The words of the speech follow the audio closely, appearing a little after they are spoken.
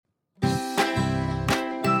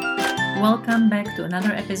Welcome back to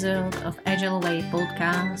another episode of Agile Way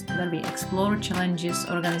podcast, where we explore challenges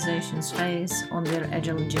organizations face on their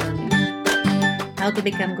Agile journey. How to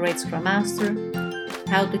become great Scrum Master,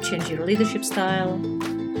 how to change your leadership style,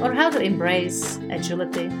 or how to embrace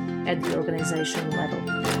agility at the organizational level.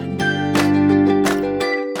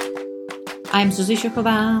 I'm Suzy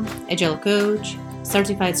Shochová, Agile coach,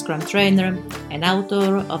 certified Scrum trainer, and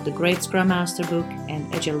author of the Great Scrum Master book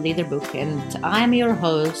and Agile Leader book, and I'm your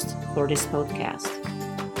host for this podcast.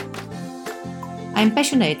 I'm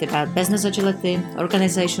passionate about business agility,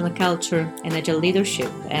 organizational culture, and agile leadership,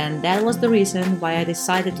 and that was the reason why I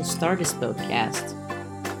decided to start this podcast,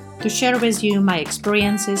 to share with you my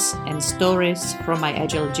experiences and stories from my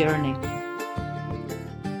agile journey.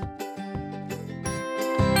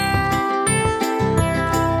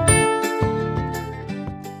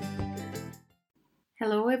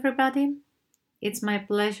 Hello everybody, it's my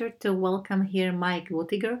pleasure to welcome here Mike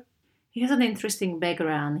Wutiger. He has an interesting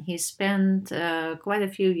background. He spent quite a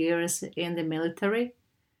few years in the military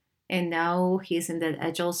and now he's in that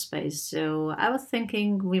agile space. So I was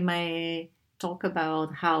thinking we may talk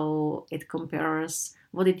about how it compares.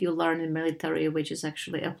 What did you learn in military which is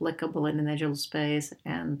actually applicable in an agile space,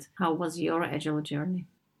 and how was your agile journey?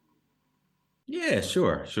 Yeah,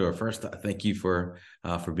 sure. First, thank you for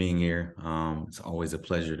being here. It's always a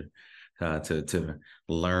pleasure to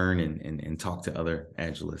learn and talk to other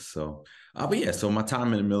agilists. So my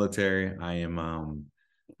time in the military,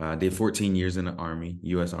 I did 14 years in the Army,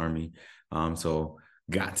 U.S. Army. So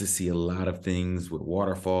got to see a lot of things with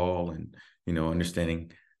waterfall and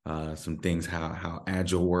understanding some things how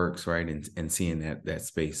agile works, right, and seeing that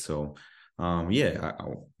space. So I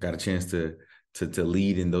got a chance to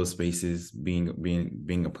lead in those spaces,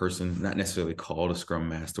 being a person not necessarily called a Scrum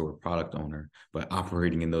Master or product owner, but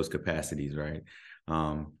operating in those capacities, right?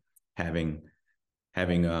 Having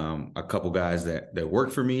a couple guys that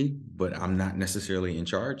work for me, but I'm not necessarily in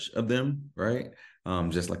charge of them, right?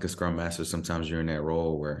 Just like a Scrum Master, sometimes you're in that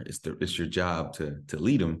role where it's your job to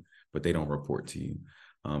lead them, but they don't report to you.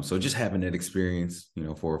 So just having that experience,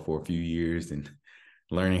 for a few years and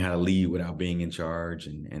learning how to lead without being in charge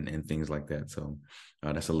and things like that. So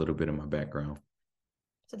that's a little bit of my background.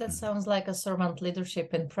 So that sounds like a servant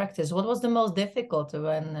leadership in practice. What was the most difficult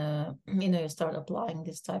when you start applying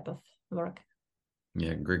this type of work?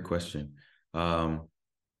 Yeah, great question.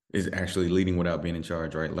 Is actually leading without being in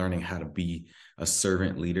charge, right? Learning how to be a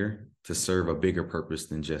servant leader to serve a bigger purpose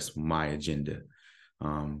than just my agenda.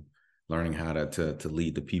 Learning how to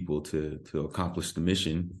lead the people to accomplish the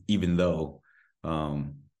mission, even though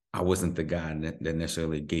I wasn't the guy that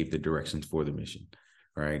necessarily gave the directions for the mission,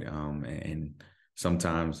 right? And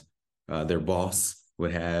sometimes their boss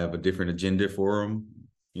would have a different agenda for them,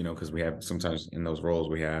 because we have sometimes in those roles,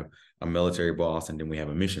 we have a military boss and then we have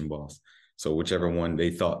a mission boss. So whichever one they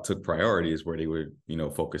thought took priority is where they would,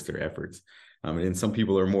 focus their efforts. And some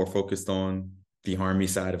people are more focused on the Army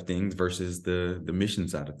side of things versus the mission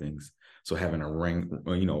side of things. So having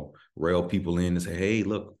a rail people in and say, hey,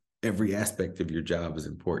 look, every aspect of your job is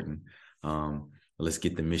important. Let's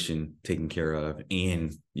get the mission taken care of,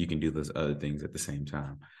 and you can do those other things at the same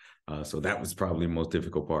time. So that was probably the most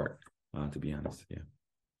difficult part, to be honest. Yeah.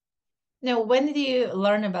 Now, when did you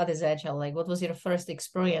learn about this agile? Like, what was your first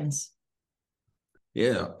experience?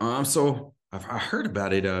 Yeah. So I heard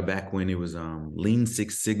about it back when it was Lean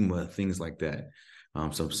Six Sigma, things like that.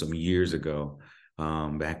 So some years ago.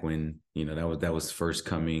 Back when, that was first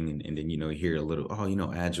coming, and then, you hear a little,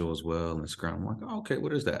 Agile as well, and Scrum. I'm like, oh, okay,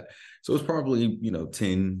 what is that? So it's probably,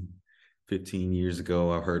 10, 15 years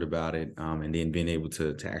ago, I've heard about it. And then being able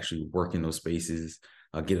to actually work in those spaces,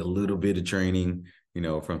 get a little bit of training,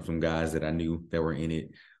 from some guys that I knew that were in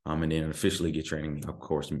it. And then officially get training, of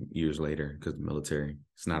course, years later, because the military,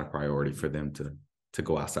 it's not a priority for them to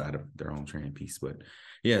go outside of their own training piece. But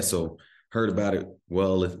yeah, so heard about it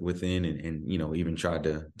well within and even tried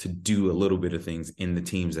to do a little bit of things in the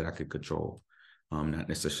teams that I could control. Not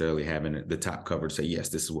necessarily having the top cover to say, yes,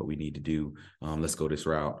 this is what we need to do. Let's go this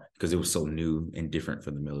route, because it was so new and different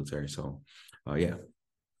for the military. So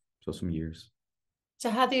so some years. So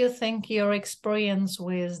how do you think your experience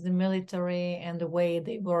with the military and the way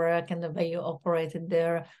they work and the way you operated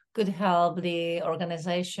there could help the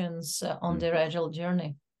organizations on their agile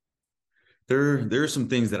journey? There are some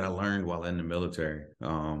things that I learned while in the military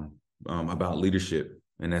about leadership,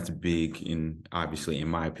 and that's big obviously in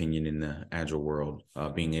my opinion in the agile world,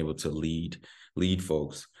 being able to lead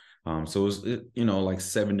folks. So it was like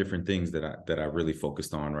 7 different things that I really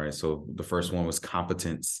focused on, right? So the first one was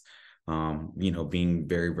competence, being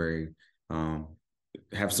very, very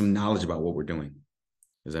have some knowledge about what we're doing.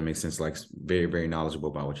 Does that make sense? Like very, very knowledgeable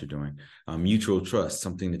about what you're doing. Mutual trust,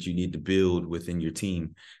 something that you need to build within your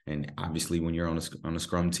team. And obviously when you're on a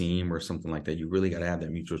scrum team or something like that, you really got to have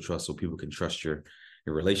that mutual trust so people can trust your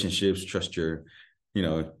relationships, trust your, you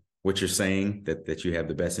know, what you're saying, that you have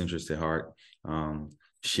the best interest at heart.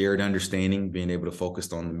 Shared understanding, being able to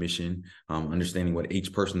focus on the mission, understanding what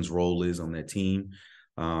each person's role is on that team.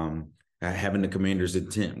 Having the commander's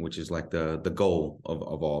intent, which is like the goal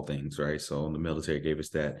of all things, right? So the military gave us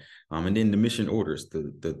that. And then the mission orders,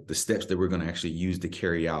 the steps that we're going to actually use to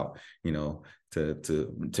carry out, you know,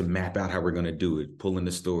 to map out how we're going to do it, pulling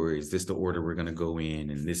the story. Is this the order we're going to go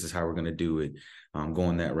in? And this is how we're going to do it,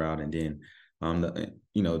 going that route. And then,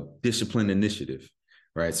 discipline initiative,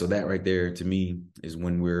 right? So that right there to me is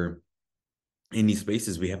when we're in these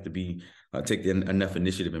spaces, we have to be take enough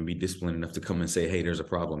initiative and be disciplined enough to come and say, hey, there's a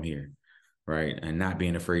problem here, right? And not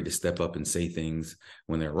being afraid to step up and say things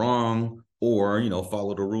when they're wrong, or, you know,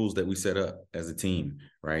 follow the rules that we set up as a team,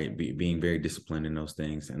 right? Being very disciplined in those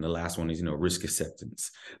things. And the last one is, you know, risk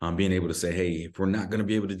acceptance. Being able to say, hey, if we're not going to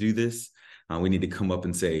be able to do this, we need to come up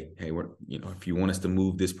and say, hey, if you want us to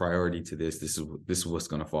move this priority to this is what's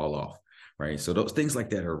going to fall off, right? So those things like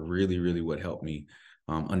that are really, really what helped me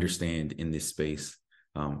understand in this space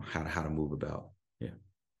how to move about. Yeah.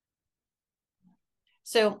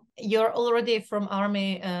 So you're already from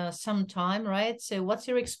Army some time, right? So what's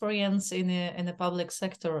your experience in the public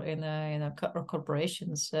sector, in a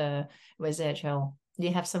corporations with Agile? Do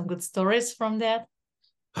you have some good stories from that?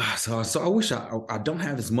 So I wish I don't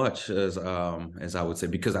have as much as I would say,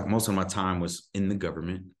 because most of my time was in the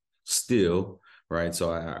government still, right?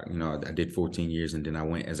 So I did 14 years, and then I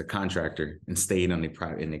went as a contractor and stayed in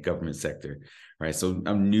the government sector, right? So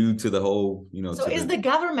I'm new to the whole, So is the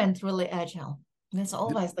government really agile? That's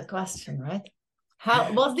always the question, right?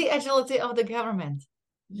 What's the agility of the government?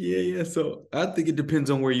 Yeah. So I think it depends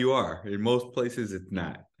on where you are. In most places, it's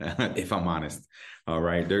not. If I'm honest, all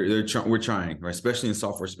right. We're trying, right? Especially in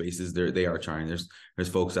software spaces, they are trying. There's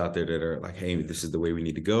folks out there that are like, hey, this is the way we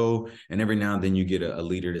need to go. And every now and then you get a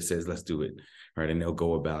leader that says, let's do it, right? And they'll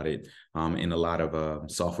go about it. In a lot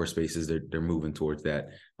of software spaces, they're moving towards that.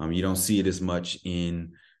 You don't see it as much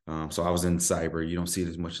in. So I was in cyber. You don't see it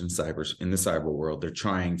as much in the cyber world. They're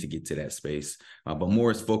trying to get to that space, but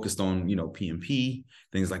more is focused on, PMP,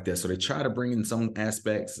 things like that. So they try to bring in some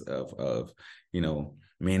aspects of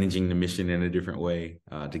managing the mission in a different way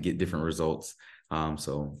to get different results.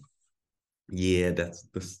 So yeah,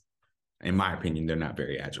 that's in my opinion, they're not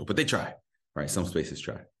very agile, but they try, right? Some spaces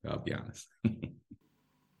try, I'll be honest.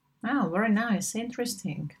 Oh, very nice.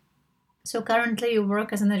 Interesting. So currently you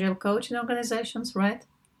work as an agile coach in organizations, right?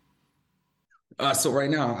 So right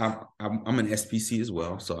now I'm an SPC as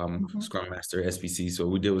well. So I'm Scrum Master SPC. So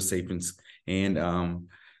we deal with Sapiens and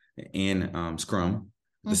Scrum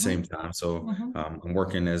at the same time. So I'm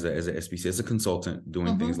working as a SPC, as a consultant,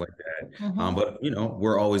 doing things like that. But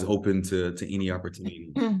we're always open to any opportunity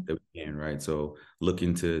that we can, right? So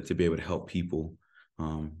looking to be able to help people,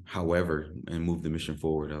 however, and move the mission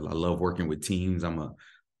forward. I love working with teams. I'm a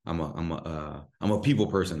people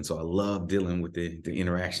person, so I love dealing with the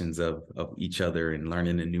interactions of each other and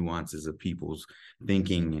learning the nuances of people's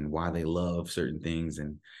thinking and why they love certain things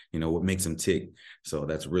and what makes them tick. So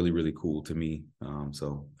that's really, really cool to me.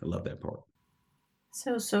 So I love that part.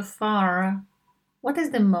 So far, what is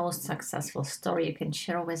the most successful story you can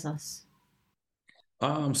share with us?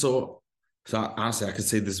 So honestly, I could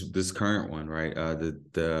say this current one, right?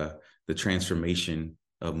 The transformation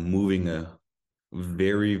of moving a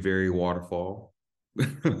very, very waterfall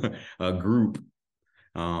a group,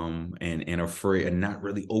 and afraid and not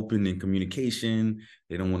really open in communication.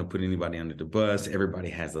 They don't want to put anybody under the bus. Everybody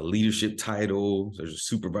has a leadership title. There's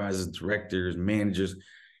supervisors, directors, managers,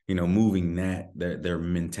 moving their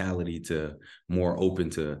mentality to more open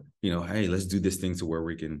to, hey, let's do this thing to where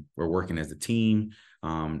we're working as a team,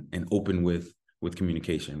 and open with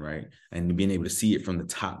communication, right? And being able to see it from the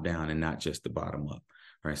top down and not just the bottom up.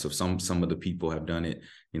 Right. So some of the people have done it,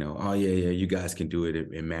 oh yeah, you guys can do it.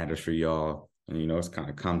 It matters for y'all. And it's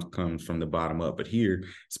kind of comes from the bottom up. But here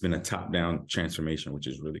it's been a top-down transformation, which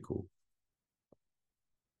is really cool.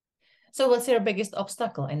 So what's your biggest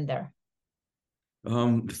obstacle in there?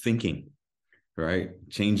 Thinking, right?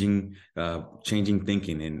 Changing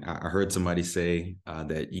thinking. And I heard somebody say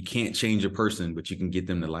that you can't change a person, but you can get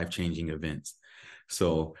them to life-changing events.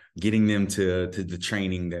 So getting them to the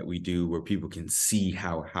training that we do, where people can see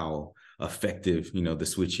how effective, the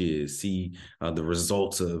switch is, see the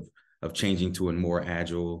results of changing to a more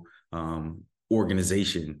agile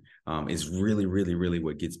organization is really, really, really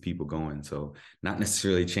what gets people going. So not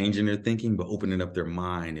necessarily changing their thinking, but opening up their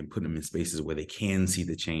mind and putting them in spaces where they can see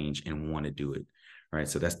the change and want to do it. Right.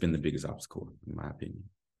 So that's been the biggest obstacle, in my opinion.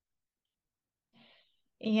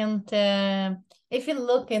 And if you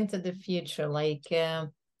look into the future, like, I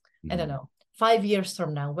don't Mhm. know, 5 years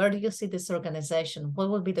from now, where do you see this organization? What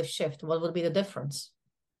will be the shift? What will be the difference?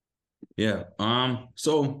 Yeah.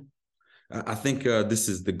 So I think this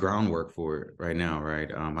is the groundwork for it right now, right?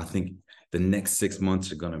 I think the next 6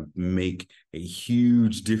 months are going to make a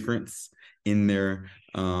huge difference in their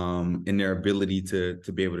ability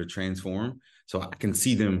to be able to transform. So I can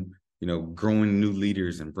see them, growing new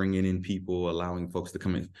leaders and bringing in people, allowing folks to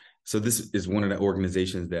come in. So this is one of the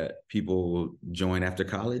organizations that people join after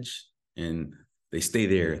college and they stay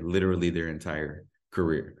there literally their entire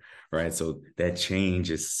career, right? So that change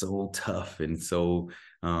is so tough and so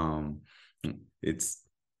um, it's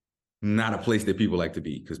not a place that people like to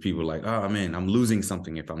be because people are like, oh man, I'm losing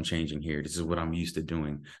something if I'm changing here. This is what I'm used to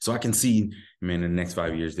doing. So I can see, man, in the next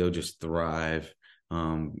 5 years, they'll just thrive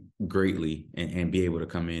greatly and be able to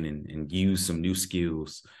come in and use some new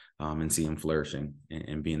skills and see them flourishing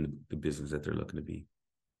and be in the business that they're looking to be.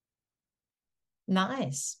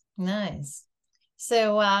 Nice, nice.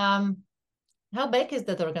 So, how big is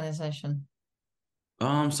that organization?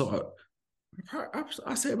 So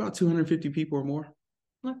I say about 250 people or more.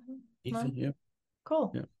 Okay, well, Ethan, yeah,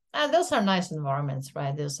 cool. yeah, And those are nice environments,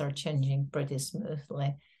 right? Those are changing pretty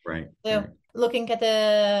smoothly. right, So, right. looking at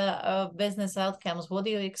the business outcomes, what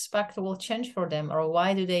do you expect will change for them, or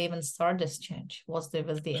why do they even start this change? What's the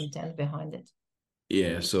intent behind it?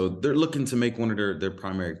 Yeah, so they're looking to make one of their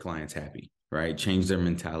primary clients happy, right? Change their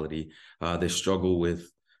mentality. They struggle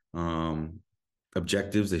with um,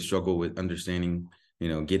 objectives. They struggle with understanding,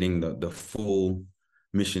 getting the full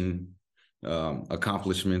mission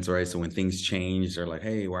accomplishments, right? So when things change, they're like,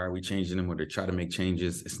 "Hey, why are we changing them?" Or they try to make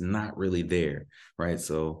changes. It's not really there, right?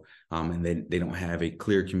 So and they don't have a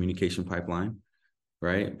clear communication pipeline,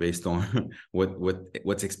 right, based on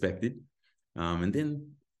what's expected, and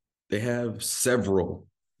then they have several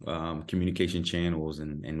communication channels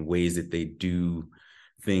and ways that they do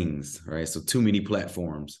things, right? So too many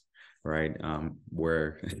platforms, right?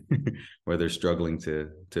 Where where they're struggling to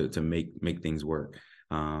make things work.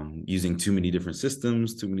 Using too many different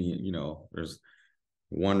systems, too many, there's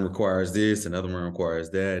one requires this, another one requires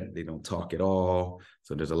that. They don't talk at all.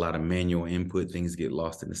 So there's a lot of manual input. Things get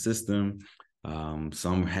lost in the system.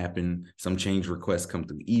 Some change requests come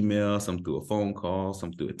through email, some through a phone call,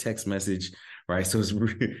 some through a text message, right? So it's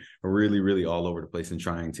really, really all over the place and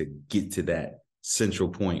trying to get to that central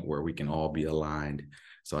point where we can all be aligned.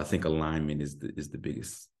 So I think alignment is the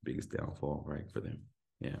biggest downfall, right, for them.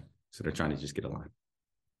 Yeah. So they're trying to just get aligned.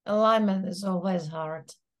 Alignment is always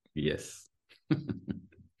hard. Yes.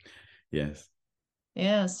 Yes.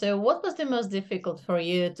 Yeah. So, what was the most difficult for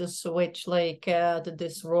you to switch, like, to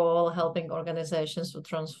this role, helping organizations to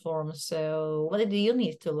transform? So, what did you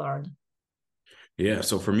need to learn? Yeah.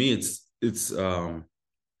 So for me, it's the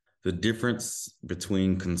difference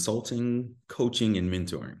between consulting, coaching, and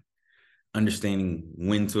mentoring. Understanding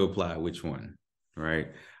when to apply which one, right?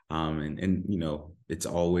 And it's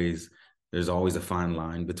always there's always a fine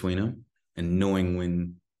line between them, and knowing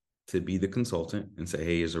when to be the consultant and say,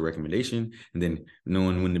 hey, here's a recommendation, and then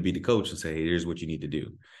knowing when to be the coach and say, hey, here's what you need to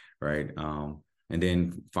do, right? And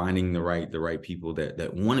then finding the right people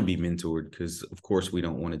that want to be mentored, because of course we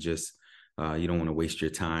don't want to just you don't want to waste your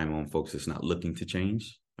time on folks that's not looking to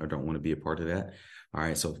change or don't want to be a part of that. All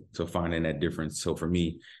right, so finding that difference. So for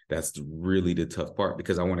me, that's really the tough part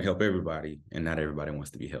because I want to help everybody, and not everybody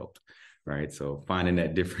wants to be helped, right? So finding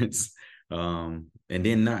that difference, and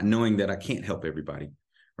then not knowing that I can't help everybody,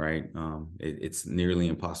 right? It's nearly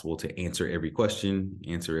impossible to answer every question,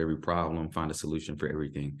 answer every problem, find a solution for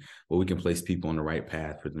everything. But we can place people on the right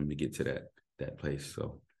path for them to get to that place.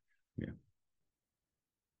 So yeah.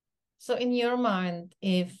 So, in your mind,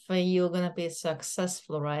 if you're going to be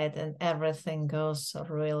successful, right, and everything goes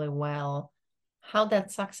really well, how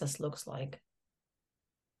that success looks like?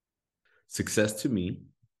 Success to me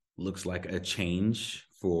looks like a change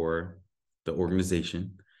for the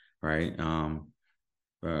organization, right?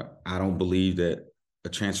 I don't believe that a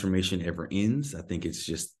transformation ever ends. I think it's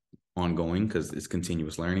just ongoing because it's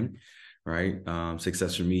continuous learning, right?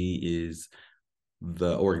 Success for me is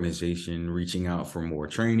the organization reaching out for more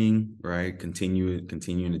training, right? Continuing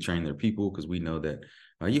to train their people because we know that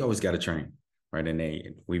you always got to train, right?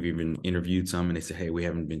 And we've even interviewed some, and they say, hey, we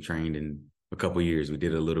haven't been trained in a couple of years. We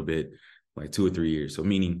did a little bit, like 2 or 3 years. So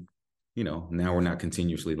meaning now we're not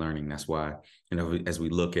continuously learning. That's why, as we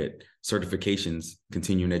look at certifications,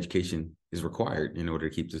 continuing education is required in order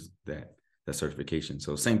to keep that certification.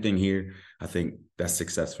 So same thing here. I think that's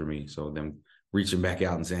success for me. So them reaching back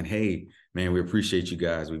out and saying, hey, man, we appreciate you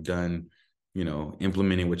guys. We've done,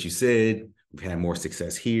 implementing what you said. We've had more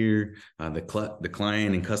success here. The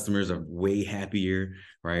client and customers are way happier,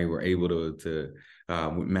 right? We're able to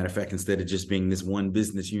matter of fact, instead of just being this one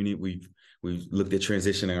business unit, we've looked at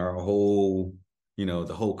transitioning our whole,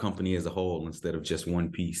 the whole company as a whole instead of just one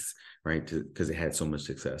piece, right? Because it had so much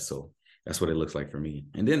success. So that's what it looks like for me.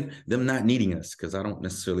 And then them not needing us, because I don't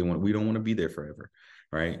necessarily we don't want to be there forever,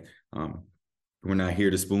 right? We're not here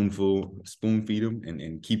to spoon feed them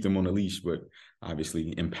and keep them on a leash, but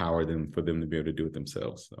obviously empower them for them to be able to do it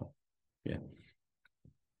themselves. So, yeah.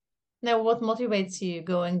 Now, what motivates you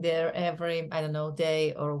going there every, I don't know,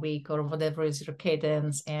 day or week or whatever is your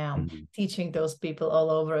cadence and teaching those people all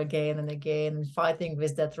over again and again and fighting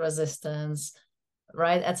with that resistance,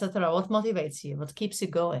 right, etc.? What motivates you? What keeps you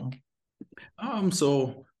going?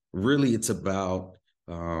 So really it's about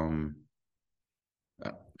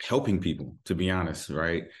helping people, to be honest,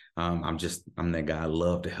 right? I'm that guy. I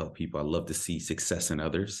love to help people. I love to see success in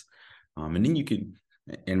others. And then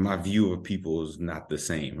and my view of people is not the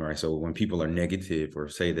same, right? So when people are negative or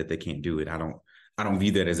say that they can't do it, I don't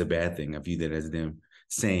view that as a bad thing. I view that as them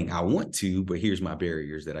saying, I want to, but here's my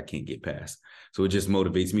barriers that I can't get past. So it just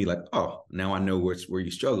motivates me like, oh, now I know where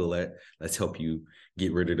you struggle at. Let's help you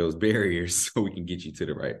get rid of those barriers so we can get you to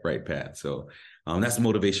the right path. So that's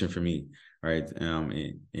motivation for me, right?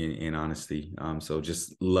 In honesty. So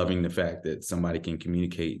just loving the fact that somebody can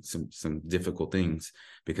communicate some difficult things,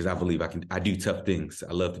 because I believe I do tough things.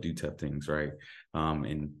 I love to do tough things, right?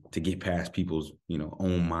 And to get past people's,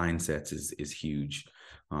 own mindsets is huge.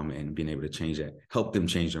 And being able to change that, help them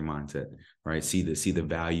change their mindset, right? See the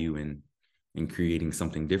value in creating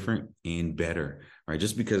something different and better, right?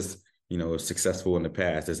 Just because, it's successful in the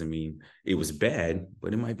past doesn't mean it was bad,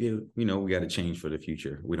 but it might be, we got to change for the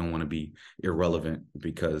future. We don't want to be irrelevant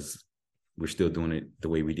because we're still doing it the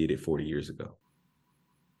way we did it 40 years ago.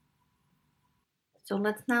 So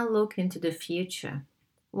let's now look into the future.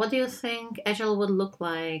 What do you think Agile would look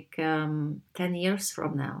like 10 years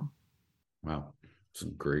from now? Wow. It's a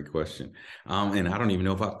great question. And I don't even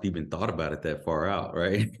know if I've even thought about it that far out,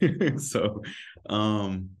 right? So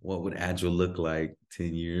what would Agile look like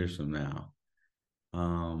 10 years from now?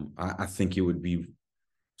 I think it would be,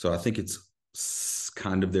 so I think it's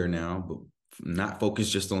kind of there now, but not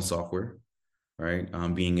focused just on software, right?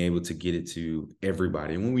 Being able to get it to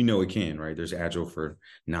everybody. And when we know it can, right? There's Agile for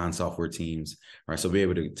non-software teams, right? So be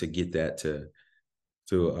able to get that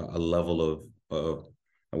to a level of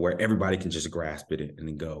where everybody can just grasp it and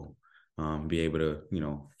then go, be able to,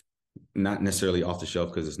 not necessarily off the shelf,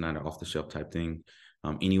 because it's not an off the shelf type thing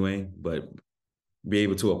anyway, but be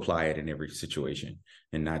able to apply it in every situation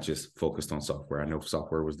and not just focused on software. I know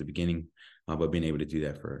software was the beginning, but being able to do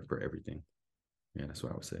that for everything. Yeah, that's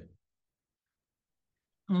what I would say.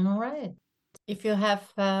 All right. If you have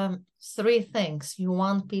 3 things you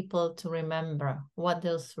want people to remember, what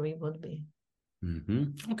those 3 would be?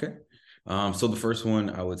 Okay. So the first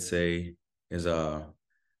one I would say is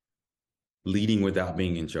leading without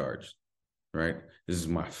being in charge, right? This is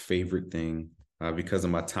my favorite thing because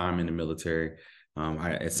of my time in the military.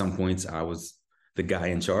 At some points I was the guy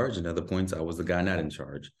in charge, and other points I was the guy not in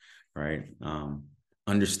charge, right?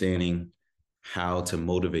 Understanding how to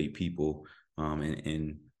motivate people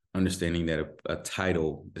and understanding that a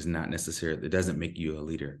title is not necessarily, it doesn't make you a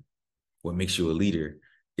leader. What makes you a leader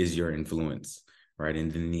is your influence, right?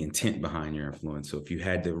 And then the intent behind your influence. So if you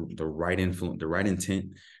had the right influence, the right intent,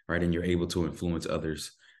 right, and you're able to influence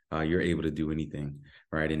others, you're able to do anything,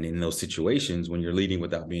 right? And in those situations, when you're leading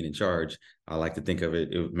without being in charge, I like to think of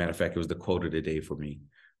it, matter of fact, it was the quote of the day for me.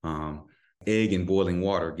 Egg in boiling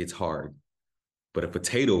water gets hard, but a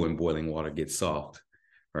potato in boiling water gets soft,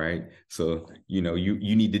 right? So, you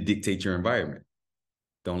need to dictate your environment.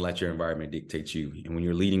 Don't let your environment dictate you. And when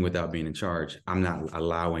you're leading without being in charge, I'm not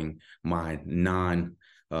allowing my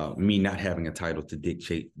me not having a title to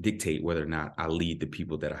dictate whether or not I lead the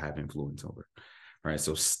people that I have influence over. Right.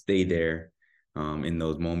 So stay there in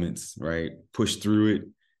those moments, right? Push through it,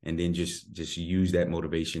 and then just use that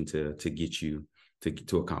motivation to get you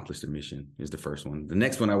to accomplish the mission is the first one. The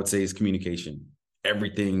next one I would say is communication.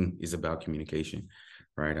 Everything is about communication,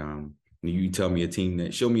 right? You show me a team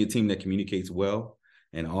that communicates well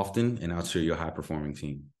and often, and I'll show you a high performing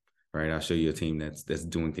team, right? I'll show you a team that's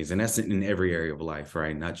doing things, and that's in every area of life,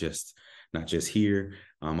 right? Not just here.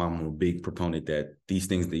 I'm a big proponent that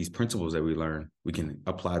these principles that we learn, we can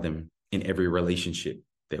apply them in every relationship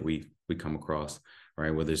that we come across,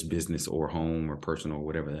 right? Whether it's business or home or personal or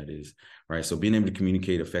whatever that is, right? So being able to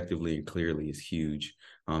communicate effectively and clearly is huge.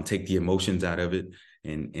 Take the emotions out of it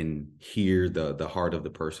and hear the heart of the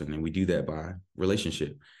person. And we do that by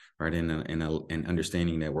relationship, right? And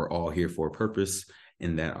understanding that we're all here for a purpose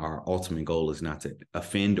and that our ultimate goal is not to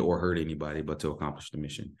offend or hurt anybody, but to accomplish the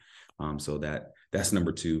mission. So that's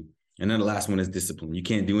number 2. And then the last one is discipline. You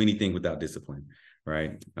can't do anything without discipline,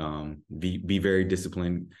 right? Be very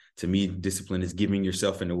disciplined. To me, discipline is giving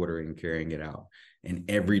yourself an order and carrying it out. And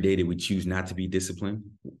every day that we choose not to be disciplined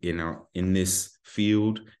in this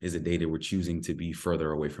field is a day that we're choosing to be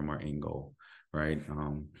further away from our end goal, right?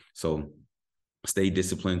 So stay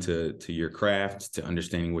disciplined to your craft, to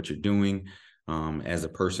understanding what you're doing. As a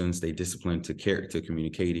person, stay disciplined to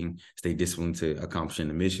communicating, stay disciplined to accomplishing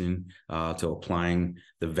the mission, to applying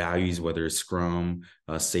the values, whether it's Scrum,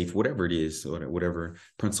 SAFe, whatever it is, or whatever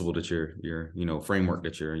principle that your framework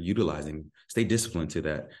that you're utilizing, stay disciplined to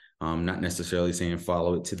that. Not necessarily saying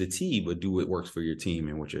follow it to the T, but do what works for your team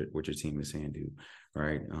and what your team is saying do,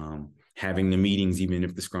 right? Having the meetings, even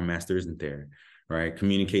if the Scrum Master isn't there, right?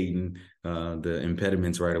 Communicating the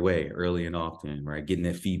impediments right away, early and often, right? Getting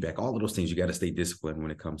that feedback, all of those things, you got to stay disciplined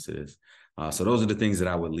when it comes to this. So those are the things that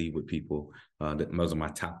I would leave with people. Those are my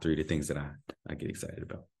top 3, the things that I get excited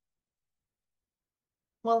about.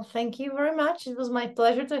 Well, thank you very much. It was my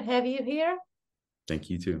pleasure to have you here.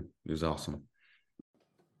 Thank you too. It was awesome.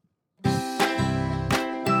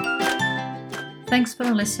 Thanks for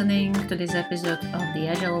listening to this episode of the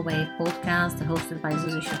Agile Way podcast, hosted by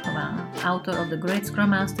Zuzi Shachová, author of the Great Scrum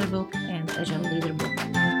Master book and Agile Leader book.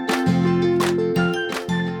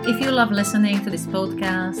 If you love listening to this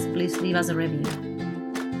podcast, please leave us a review.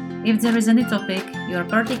 If there is any topic you are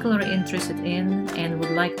particularly interested in and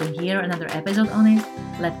would like to hear another episode on it,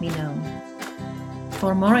 let me know.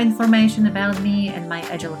 For more information about me and my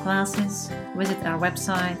Agile classes, visit our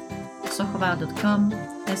website sochova.com,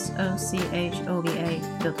 sochova.com.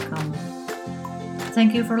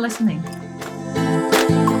 Thank you for listening.